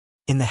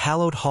In the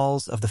hallowed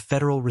halls of the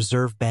Federal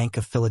Reserve Bank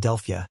of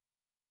Philadelphia,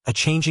 a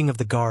changing of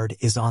the guard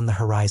is on the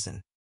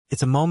horizon.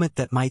 It's a moment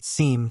that might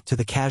seem, to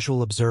the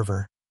casual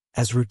observer,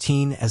 as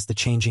routine as the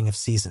changing of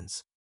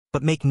seasons.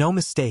 But make no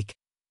mistake,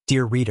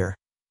 dear reader,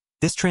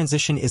 this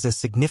transition is as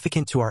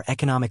significant to our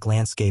economic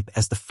landscape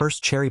as the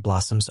first cherry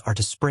blossoms are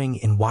to spring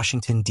in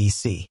Washington,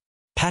 D.C.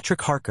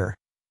 Patrick Harker,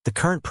 the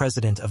current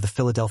president of the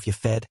Philadelphia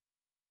Fed,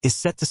 is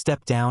set to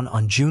step down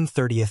on June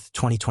 30th,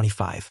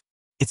 2025.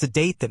 It's a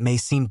date that may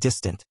seem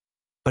distant,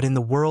 but in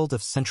the world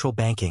of central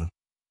banking,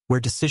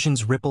 where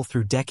decisions ripple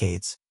through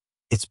decades,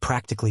 it's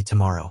practically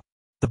tomorrow.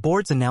 The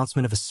board's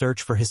announcement of a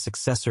search for his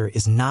successor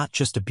is not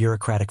just a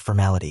bureaucratic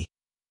formality.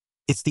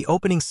 It's the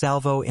opening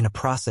salvo in a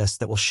process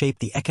that will shape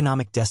the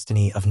economic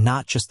destiny of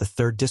not just the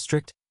 3rd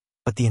District,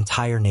 but the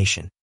entire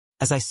nation.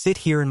 As I sit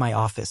here in my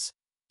office,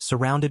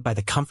 surrounded by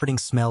the comforting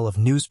smell of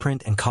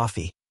newsprint and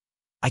coffee,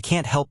 I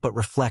can't help but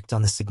reflect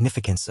on the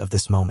significance of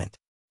this moment.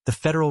 The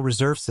Federal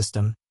Reserve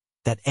System,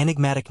 that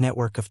enigmatic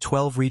network of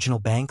 12 regional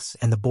banks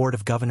and the Board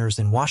of Governors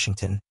in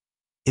Washington,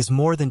 is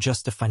more than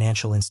just a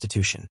financial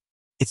institution.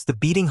 It's the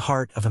beating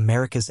heart of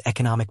America's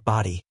economic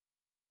body,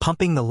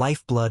 pumping the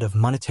lifeblood of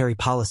monetary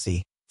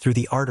policy through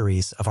the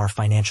arteries of our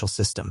financial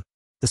system.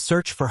 The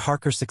search for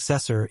Harker's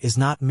successor is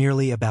not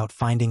merely about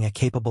finding a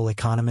capable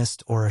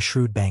economist or a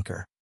shrewd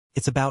banker.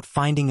 It's about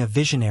finding a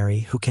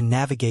visionary who can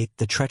navigate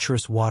the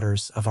treacherous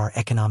waters of our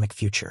economic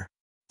future.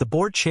 The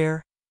board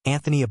chair,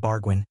 Anthony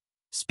Abargwin,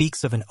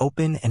 speaks of an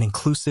open and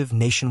inclusive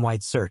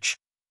nationwide search.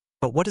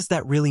 But what does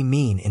that really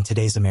mean in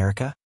today's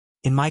America?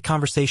 In my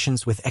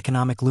conversations with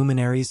economic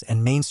luminaries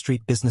and Main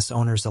Street business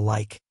owners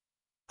alike,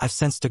 I've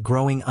sensed a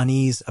growing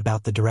unease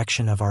about the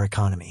direction of our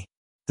economy.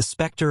 The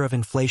specter of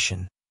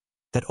inflation,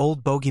 that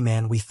old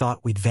bogeyman we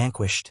thought we'd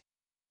vanquished,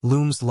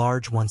 looms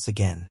large once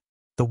again.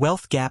 The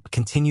wealth gap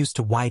continues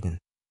to widen,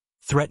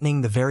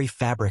 threatening the very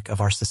fabric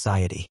of our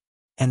society.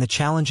 And the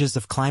challenges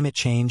of climate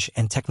change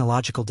and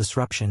technological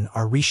disruption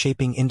are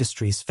reshaping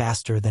industries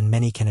faster than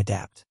many can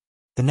adapt.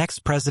 The next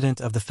president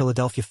of the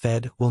Philadelphia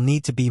Fed will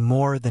need to be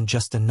more than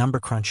just a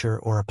number cruncher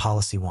or a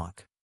policy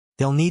wonk.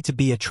 They'll need to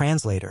be a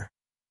translator,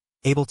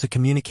 able to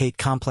communicate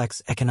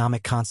complex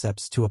economic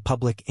concepts to a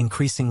public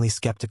increasingly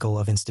skeptical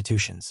of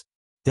institutions.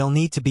 They'll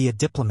need to be a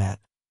diplomat,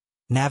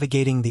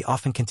 navigating the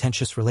often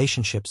contentious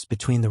relationships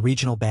between the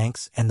regional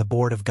banks and the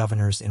Board of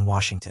Governors in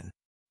Washington.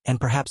 And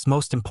perhaps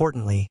most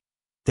importantly,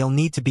 they'll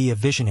need to be a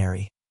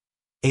visionary,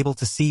 able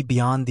to see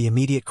beyond the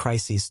immediate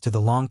crises to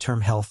the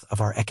long-term health of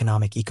our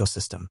economic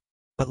ecosystem.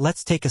 But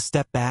let's take a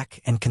step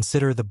back and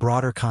consider the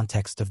broader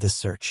context of this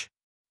search.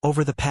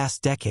 Over the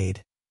past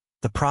decade,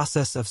 the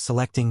process of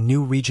selecting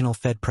new regional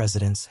Fed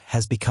presidents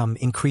has become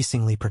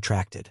increasingly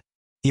protracted.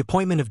 The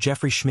appointment of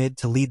Jeffrey Schmid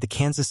to lead the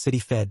Kansas City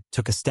Fed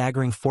took a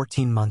staggering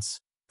 14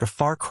 months, a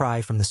far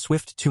cry from the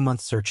swift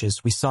 2-month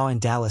searches we saw in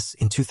Dallas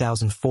in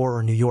 2004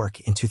 or New York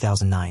in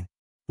 2009.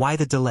 Why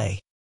the delay?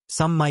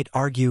 Some might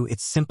argue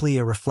it's simply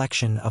a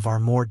reflection of our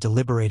more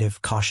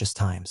deliberative, cautious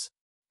times.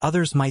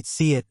 Others might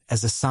see it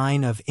as a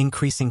sign of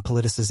increasing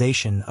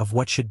politicization of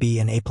what should be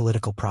an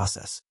apolitical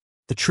process.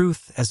 The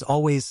truth, as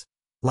always,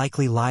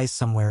 likely lies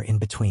somewhere in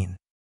between.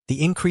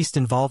 The increased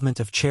involvement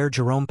of Chair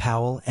Jerome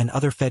Powell and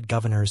other Fed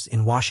governors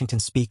in Washington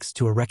speaks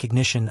to a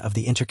recognition of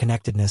the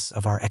interconnectedness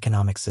of our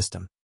economic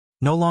system.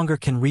 No longer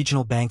can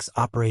regional banks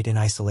operate in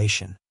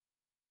isolation.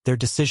 Their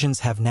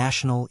decisions have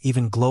national,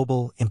 even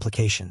global,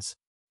 implications.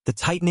 The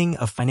tightening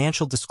of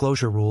financial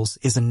disclosure rules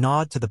is a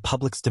nod to the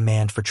public's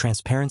demand for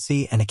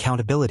transparency and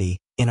accountability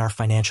in our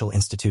financial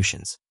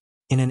institutions.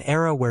 In an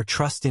era where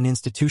trust in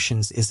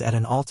institutions is at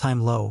an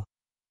all-time low,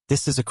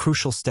 this is a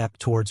crucial step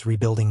towards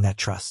rebuilding that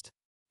trust.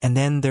 And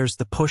then there's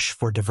the push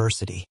for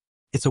diversity.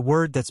 It's a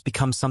word that's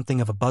become something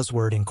of a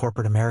buzzword in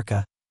corporate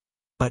America,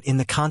 but in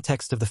the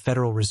context of the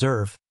Federal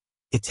Reserve,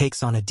 it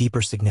takes on a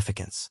deeper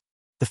significance.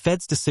 The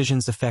Fed's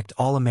decisions affect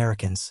all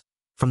Americans,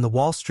 from the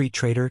Wall Street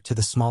trader to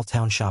the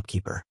small-town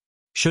shopkeeper.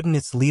 Shouldn't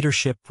its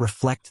leadership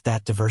reflect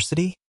that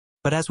diversity?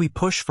 But as we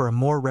push for a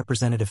more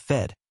representative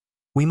Fed,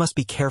 we must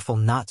be careful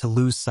not to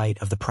lose sight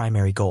of the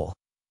primary goal: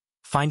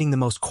 finding the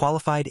most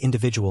qualified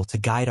individual to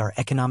guide our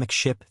economic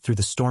ship through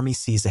the stormy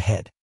seas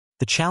ahead.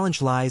 The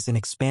challenge lies in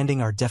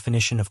expanding our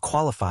definition of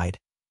qualified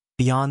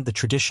beyond the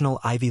traditional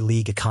Ivy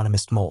League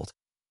economist mold,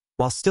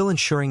 while still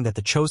ensuring that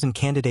the chosen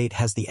candidate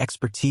has the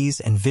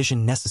expertise and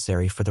vision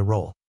necessary for the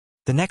role.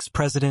 The next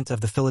president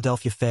of the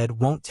Philadelphia Fed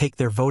won't take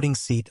their voting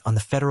seat on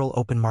the Federal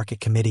Open Market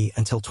Committee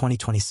until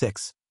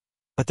 2026,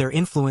 but their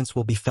influence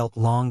will be felt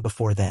long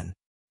before then.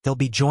 They'll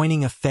be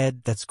joining a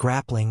Fed that's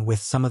grappling with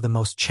some of the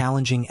most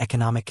challenging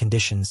economic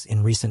conditions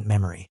in recent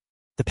memory.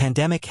 The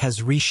pandemic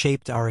has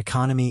reshaped our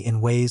economy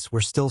in ways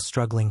we're still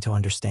struggling to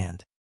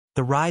understand.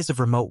 The rise of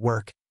remote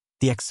work,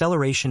 the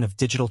acceleration of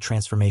digital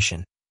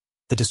transformation,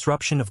 the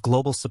disruption of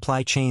global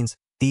supply chains,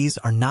 these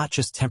are not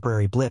just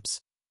temporary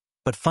blips,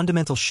 but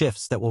fundamental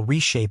shifts that will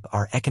reshape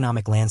our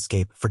economic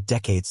landscape for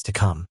decades to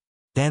come.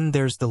 Then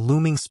there's the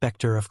looming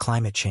specter of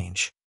climate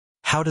change.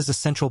 How does a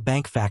central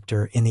bank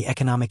factor in the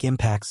economic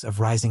impacts of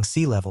rising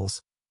sea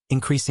levels,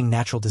 increasing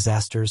natural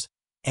disasters,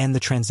 and the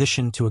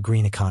transition to a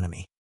green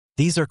economy.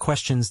 These are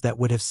questions that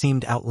would have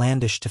seemed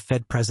outlandish to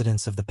Fed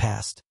presidents of the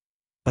past,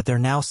 but they're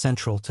now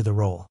central to the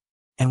role.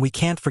 And we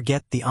can't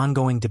forget the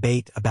ongoing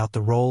debate about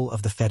the role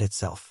of the Fed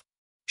itself.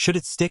 Should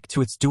it stick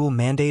to its dual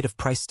mandate of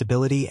price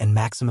stability and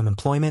maximum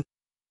employment,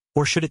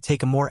 or should it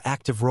take a more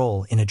active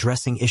role in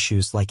addressing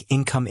issues like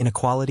income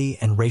inequality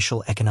and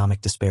racial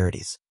economic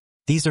disparities?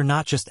 These are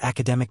not just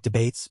academic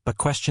debates, but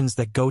questions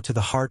that go to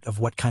the heart of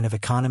what kind of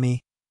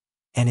economy,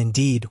 and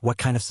indeed what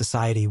kind of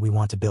society we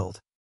want to build.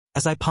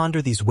 As I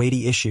ponder these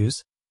weighty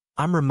issues,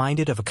 I'm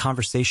reminded of a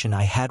conversation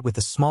I had with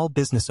a small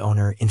business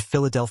owner in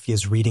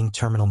Philadelphia's Reading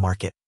Terminal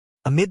Market.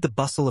 Amid the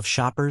bustle of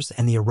shoppers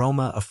and the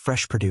aroma of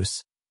fresh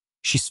produce,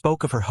 she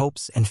spoke of her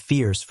hopes and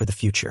fears for the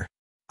future.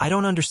 "I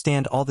don't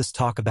understand all this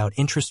talk about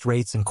interest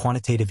rates and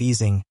quantitative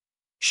easing,"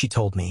 she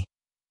told me.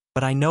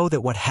 "But I know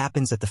that what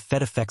happens at the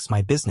Fed affects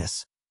my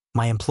business,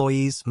 my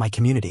employees, my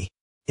community.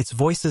 It's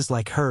voices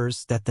like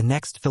hers that the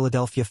next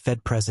Philadelphia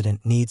Fed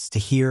president needs to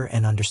hear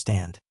and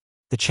understand.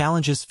 The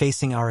challenges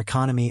facing our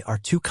economy are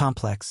too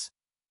complex,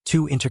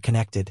 too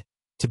interconnected,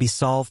 to be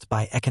solved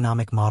by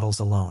economic models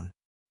alone.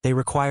 They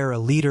require a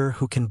leader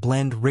who can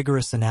blend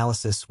rigorous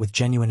analysis with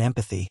genuine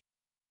empathy,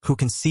 who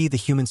can see the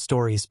human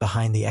stories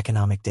behind the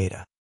economic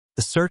data.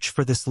 The search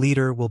for this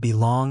leader will be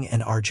long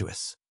and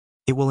arduous.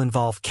 It will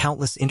involve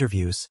countless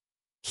interviews,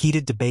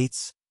 heated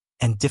debates,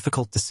 and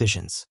difficult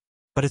decisions.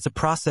 But it's a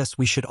process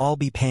we should all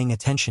be paying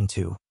attention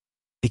to,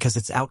 because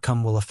its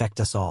outcome will affect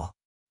us all.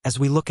 As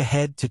we look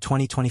ahead to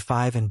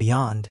 2025 and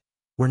beyond,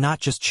 we're not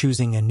just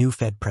choosing a new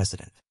Fed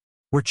president.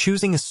 We're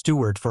choosing a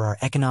steward for our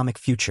economic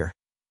future,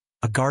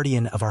 a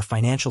guardian of our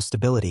financial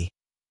stability,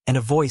 and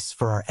a voice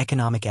for our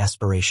economic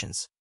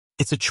aspirations.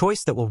 It's a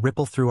choice that will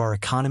ripple through our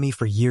economy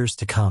for years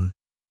to come,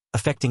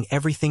 affecting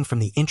everything from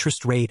the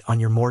interest rate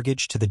on your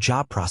mortgage to the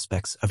job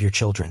prospects of your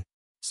children.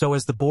 So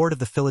as the board of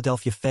the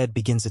Philadelphia Fed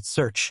begins its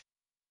search,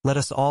 let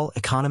us all,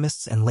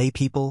 economists and lay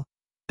people,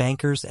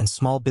 bankers and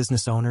small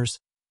business owners,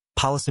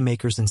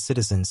 policymakers and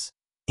citizens,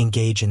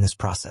 engage in this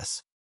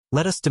process.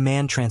 Let us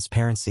demand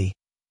transparency,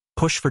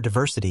 push for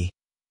diversity,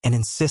 and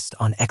insist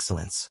on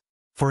excellence.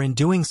 For in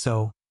doing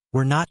so,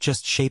 we're not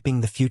just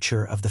shaping the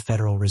future of the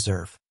Federal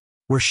Reserve.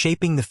 We're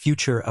shaping the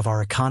future of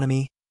our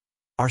economy,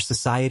 our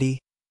society,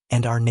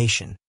 and our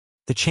nation.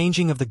 The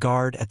changing of the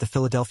guard at the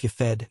Philadelphia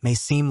Fed may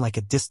seem like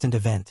a distant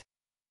event,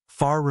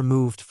 far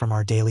removed from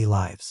our daily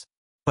lives.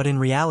 But in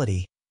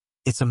reality,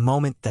 it's a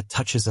moment that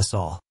touches us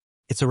all.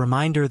 It's a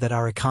reminder that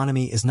our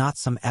economy is not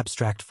some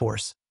abstract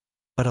force,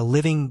 but a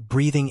living,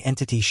 breathing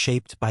entity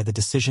shaped by the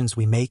decisions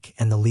we make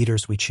and the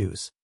leaders we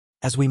choose.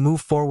 As we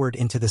move forward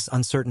into this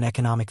uncertain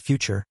economic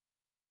future,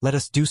 let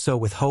us do so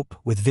with hope,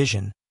 with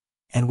vision,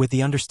 and with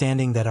the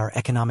understanding that our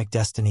economic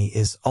destiny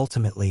is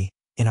ultimately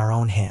in our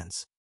own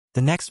hands.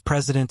 The next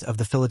president of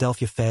the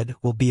Philadelphia Fed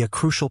will be a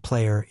crucial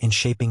player in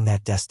shaping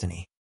that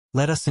destiny.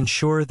 Let us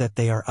ensure that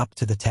they are up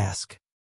to the task.